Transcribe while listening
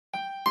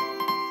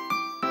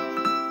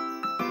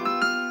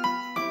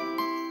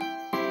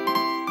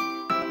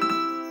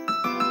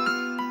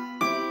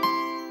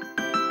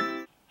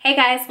Hey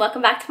guys,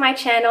 welcome back to my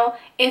channel.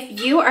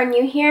 If you are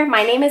new here,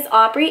 my name is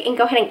Aubrey, and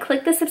go ahead and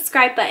click the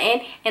subscribe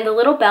button and the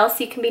little bell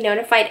so you can be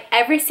notified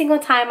every single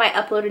time I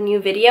upload a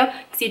new video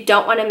because you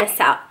don't want to miss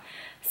out.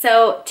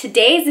 So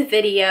today's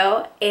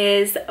video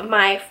is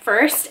my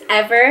first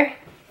ever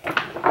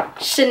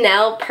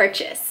Chanel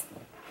purchase.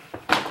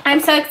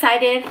 I'm so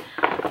excited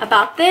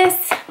about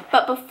this,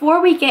 but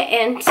before we get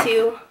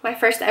into my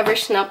first ever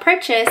Chanel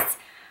purchase,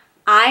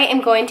 I am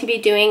going to be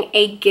doing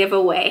a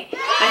giveaway.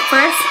 My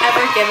first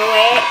ever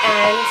giveaway,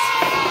 and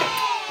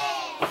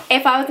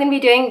if I was going to be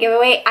doing a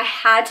giveaway, I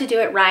had to do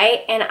it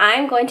right, and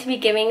I'm going to be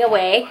giving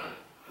away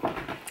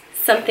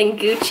something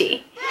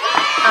Gucci.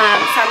 So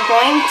I'm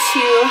going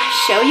to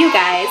show you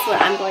guys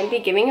what I'm going to be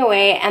giving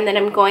away, and then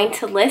I'm going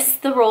to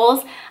list the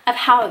rules of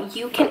how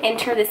you can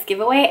enter this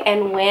giveaway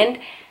and win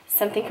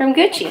something from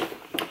Gucci.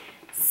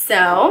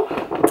 So,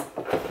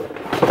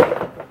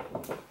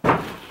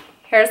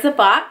 here's the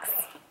box.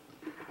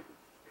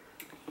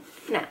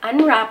 Now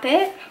unwrap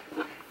it,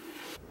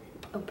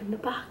 open the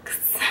box.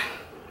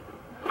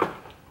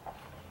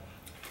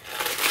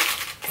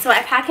 So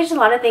I packaged a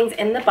lot of things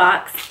in the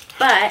box,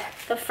 but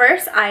the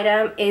first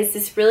item is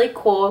this really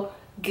cool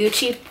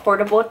Gucci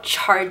portable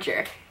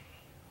charger.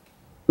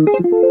 And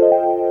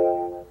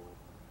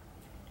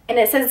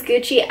it says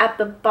Gucci at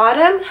the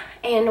bottom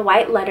in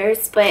white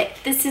letters, but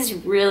this is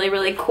really,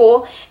 really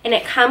cool. And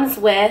it comes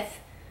with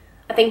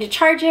a thing to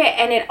charge it,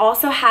 and it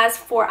also has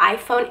for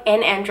iPhone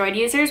and Android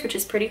users, which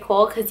is pretty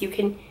cool because you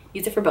can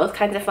use it for both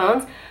kinds of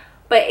phones.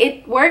 But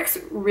it works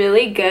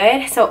really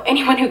good, so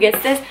anyone who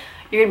gets this,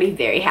 you're gonna be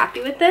very happy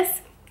with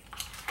this.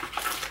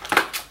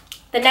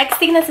 The next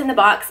thing that's in the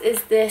box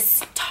is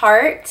this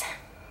Tarte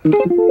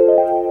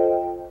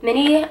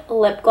mini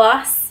lip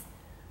gloss,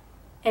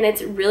 and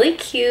it's really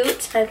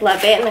cute. I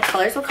love it, and the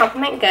colors will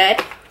complement good.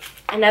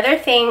 Another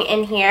thing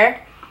in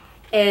here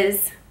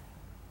is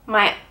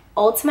my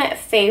ultimate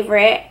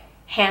favorite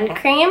hand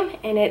cream,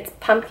 and it's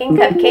pumpkin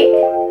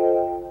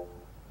cupcake.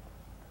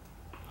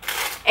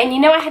 And you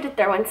know I had to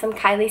throw in some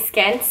Kylie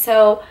Skin,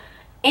 so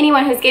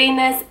anyone who's getting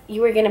this,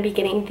 you are going to be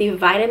getting the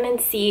vitamin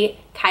C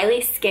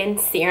Kylie Skin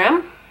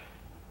serum.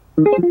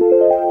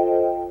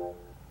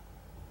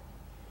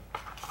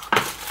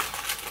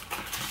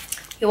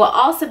 You will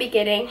also be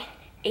getting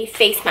a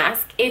face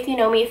mask. If you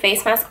know me,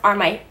 face masks are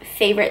my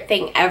favorite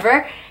thing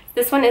ever.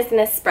 This one is an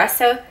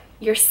espresso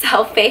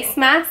yourself face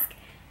mask.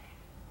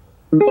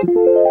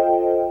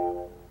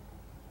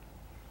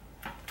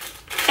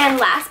 And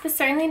last but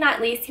certainly not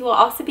least, you will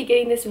also be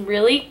getting this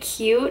really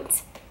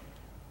cute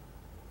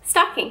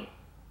stocking.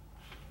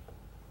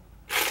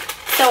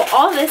 So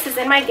all this is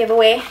in my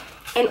giveaway.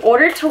 In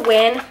order to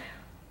win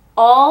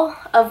all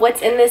of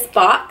what's in this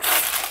box,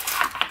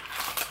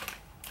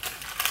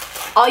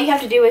 all you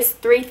have to do is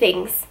 3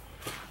 things.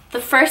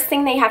 The first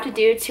thing that you have to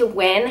do to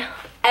win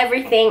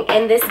everything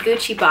in this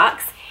Gucci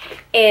box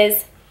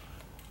is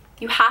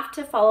you have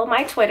to follow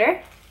my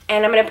Twitter,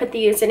 and I'm going to put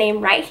the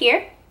username right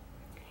here.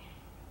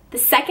 The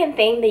second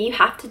thing that you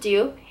have to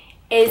do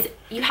is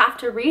you have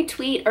to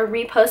retweet or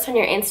repost on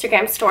your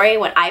Instagram story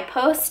what I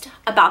post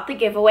about the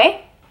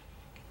giveaway.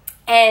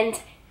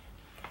 And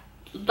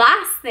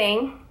last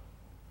thing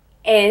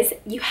is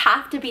you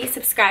have to be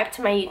subscribed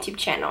to my YouTube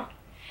channel.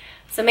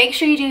 So make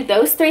sure you do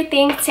those 3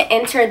 things to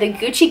enter the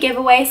Gucci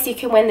giveaway so you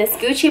can win this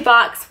Gucci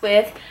box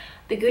with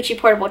the Gucci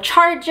portable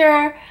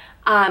charger,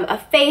 a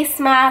face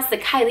mask, the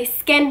Kylie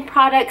Skin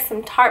products,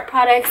 some Tarte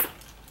products.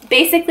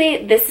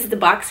 Basically, this is the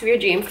box of your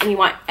dreams, and you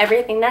want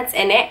everything that's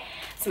in it.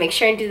 So make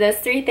sure and do those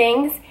 3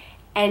 things,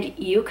 and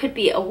you could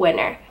be a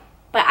winner.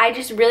 But I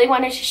just really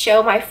wanted to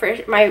show my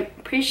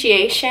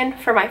appreciation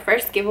for my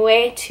first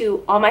giveaway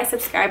to all my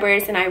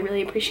subscribers, and I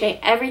really appreciate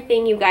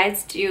everything you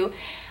guys do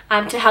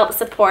to help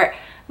support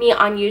me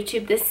on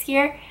YouTube this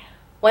year.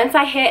 Once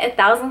I hit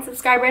 1,000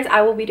 subscribers,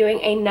 I will be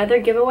doing another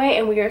giveaway,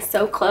 and we are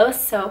so close.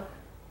 So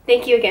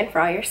thank you again for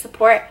all your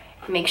support.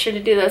 Make sure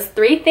to do those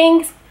 3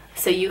 things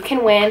so you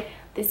can win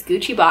this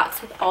Gucci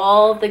box with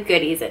all the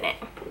goodies in it.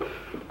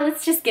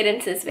 Let's just get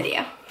into this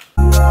video.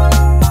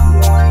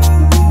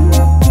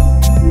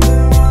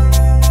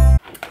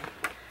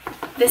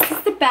 This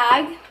is the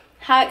bag,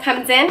 how it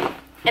comes in,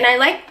 and I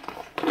like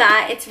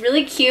that. It's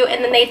really cute,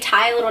 and then they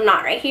tie a little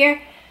knot right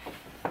here.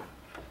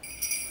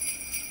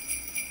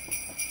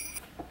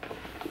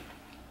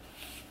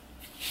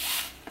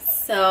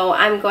 So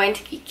I'm going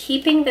to be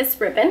keeping this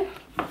ribbon.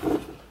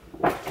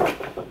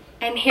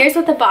 And here's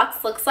what the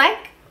box looks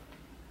like.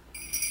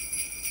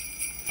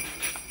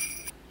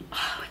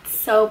 Oh, it's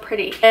so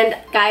pretty. And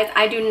guys,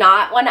 I do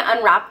not want to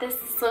unwrap this.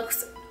 This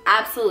looks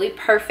absolutely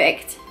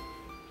perfect.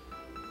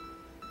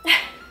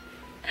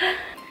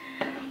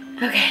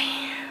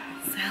 Okay,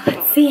 so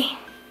let's see.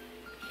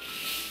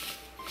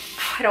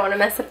 Oh, I don't want to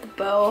mess up the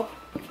bow.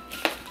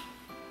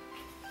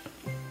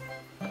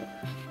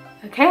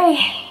 Okay,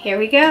 here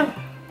we go.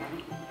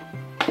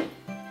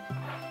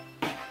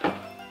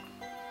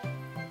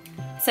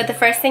 So the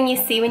first thing you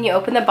see when you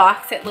open the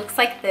box, it looks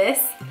like this.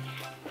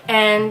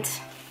 And,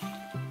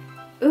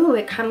 ooh,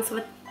 it comes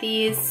with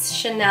these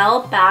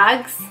Chanel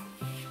bags.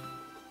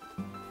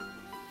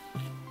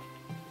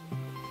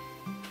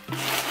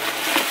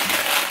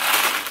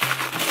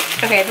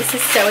 Okay, this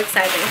is so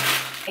exciting.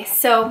 Okay,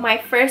 so my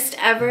first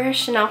ever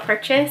Chanel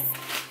purchase,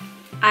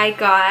 I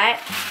got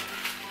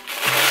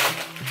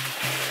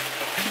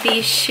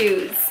these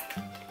shoes.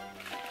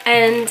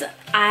 And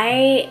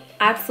I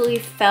absolutely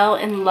fell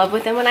in love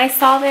with them when I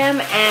saw them,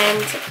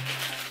 and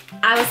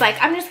I was like,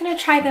 I'm just gonna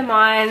try them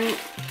on,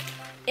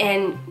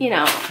 and you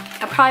know,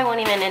 I probably won't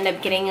even end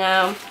up getting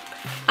them.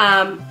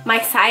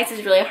 My size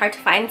is really hard to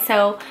find,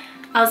 so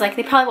I was like,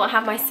 they probably won't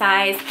have my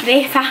size.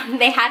 They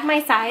had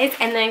my size,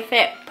 and they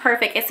fit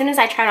perfect. As soon as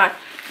I tried on,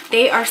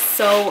 they are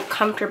so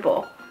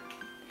comfortable.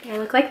 They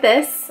look like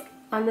this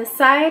on this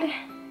side.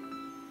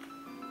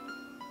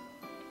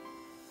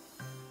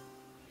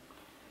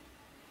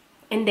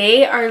 And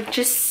they are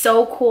just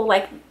so cool,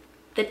 like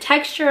the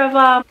texture of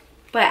them,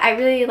 but I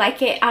really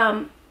like it.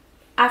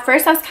 At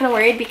first I was kind of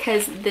worried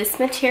because this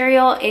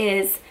material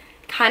is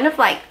kind of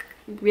like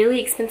really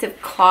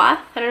expensive cloth.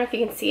 I don't know if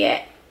you can see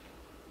it.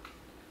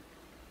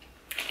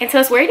 And so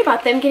I was worried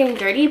about them getting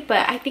dirty,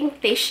 but I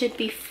think they should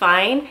be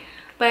fine.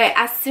 But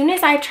as soon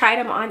as I tried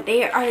them on,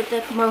 they are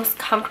the most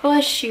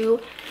comfortable shoe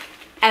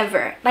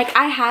ever. Like,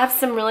 I have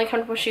some really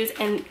comfortable shoes,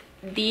 and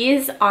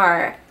these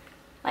are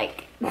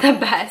like the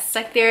best.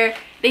 Like, they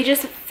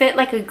just fit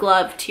like a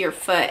glove to your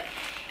foot,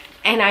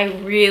 and I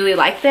really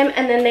like them.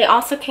 And then they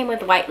also came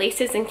with white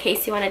laces in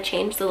case you want to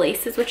change the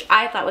laces, which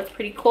I thought was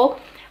pretty cool.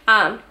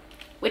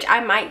 Which I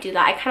might do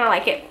that. I kind of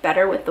like it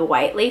better with the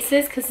white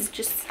laces because it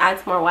just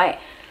adds more white.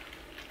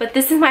 But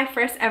this is my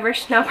first ever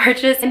Chanel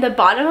purchase, and the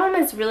bottom of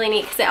them is really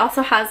neat because it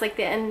also has like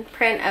the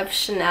imprint of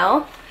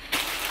Chanel.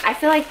 I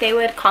feel like they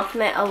would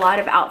complement a lot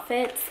of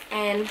outfits,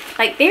 and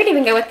like they would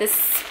even go with this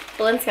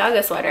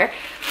Balenciaga sweater,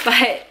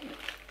 but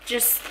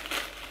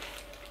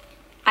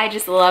I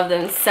just love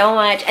them so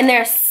much. And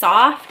they're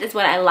soft is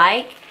what I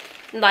like.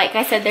 Like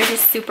I said, they're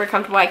just super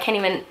comfortable. I can't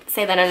even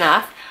say that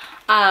enough.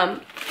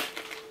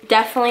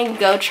 Definitely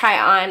go try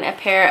on a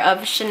pair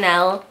of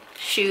Chanel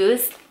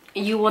shoes.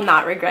 You will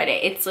not regret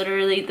it. It's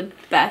literally the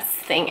best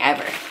thing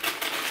ever.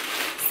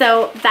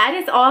 So that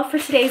is all for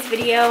today's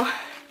video.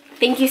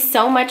 Thank you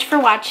so much for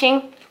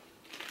watching.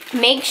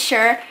 Make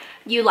sure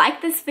you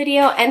like this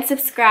video and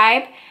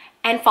subscribe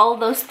and follow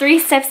those 3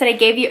 steps that I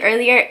gave you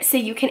earlier so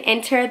you can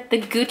enter the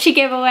Gucci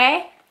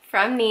giveaway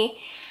from me.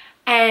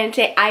 And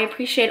I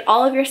appreciate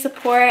all of your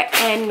support,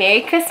 and Merry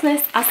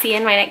Christmas. I'll see you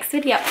in my next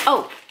video.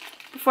 Oh,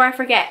 before I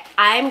forget,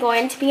 I'm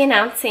going to be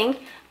announcing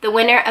the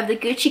winner of the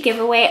Gucci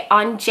giveaway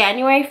on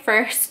January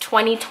 1st,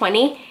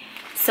 2020.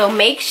 So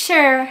make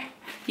sure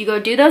you go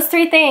do those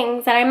 3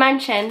 things that I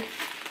mentioned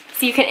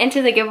so you can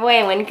enter the giveaway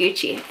and win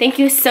Gucci. Thank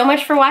you so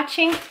much for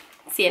watching.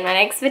 See you in my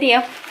next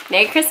video.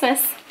 Merry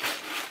Christmas.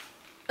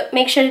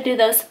 Make sure to do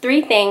those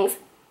 3 things.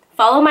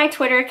 Follow my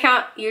Twitter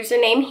account,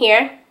 username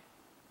here.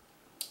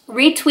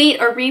 Retweet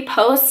or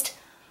repost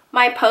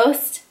my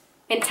post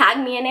and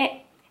tag me in it.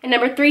 And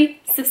number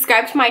 3,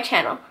 subscribe to my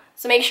channel.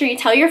 So make sure you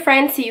tell your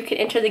friends so you can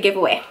enter the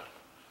giveaway.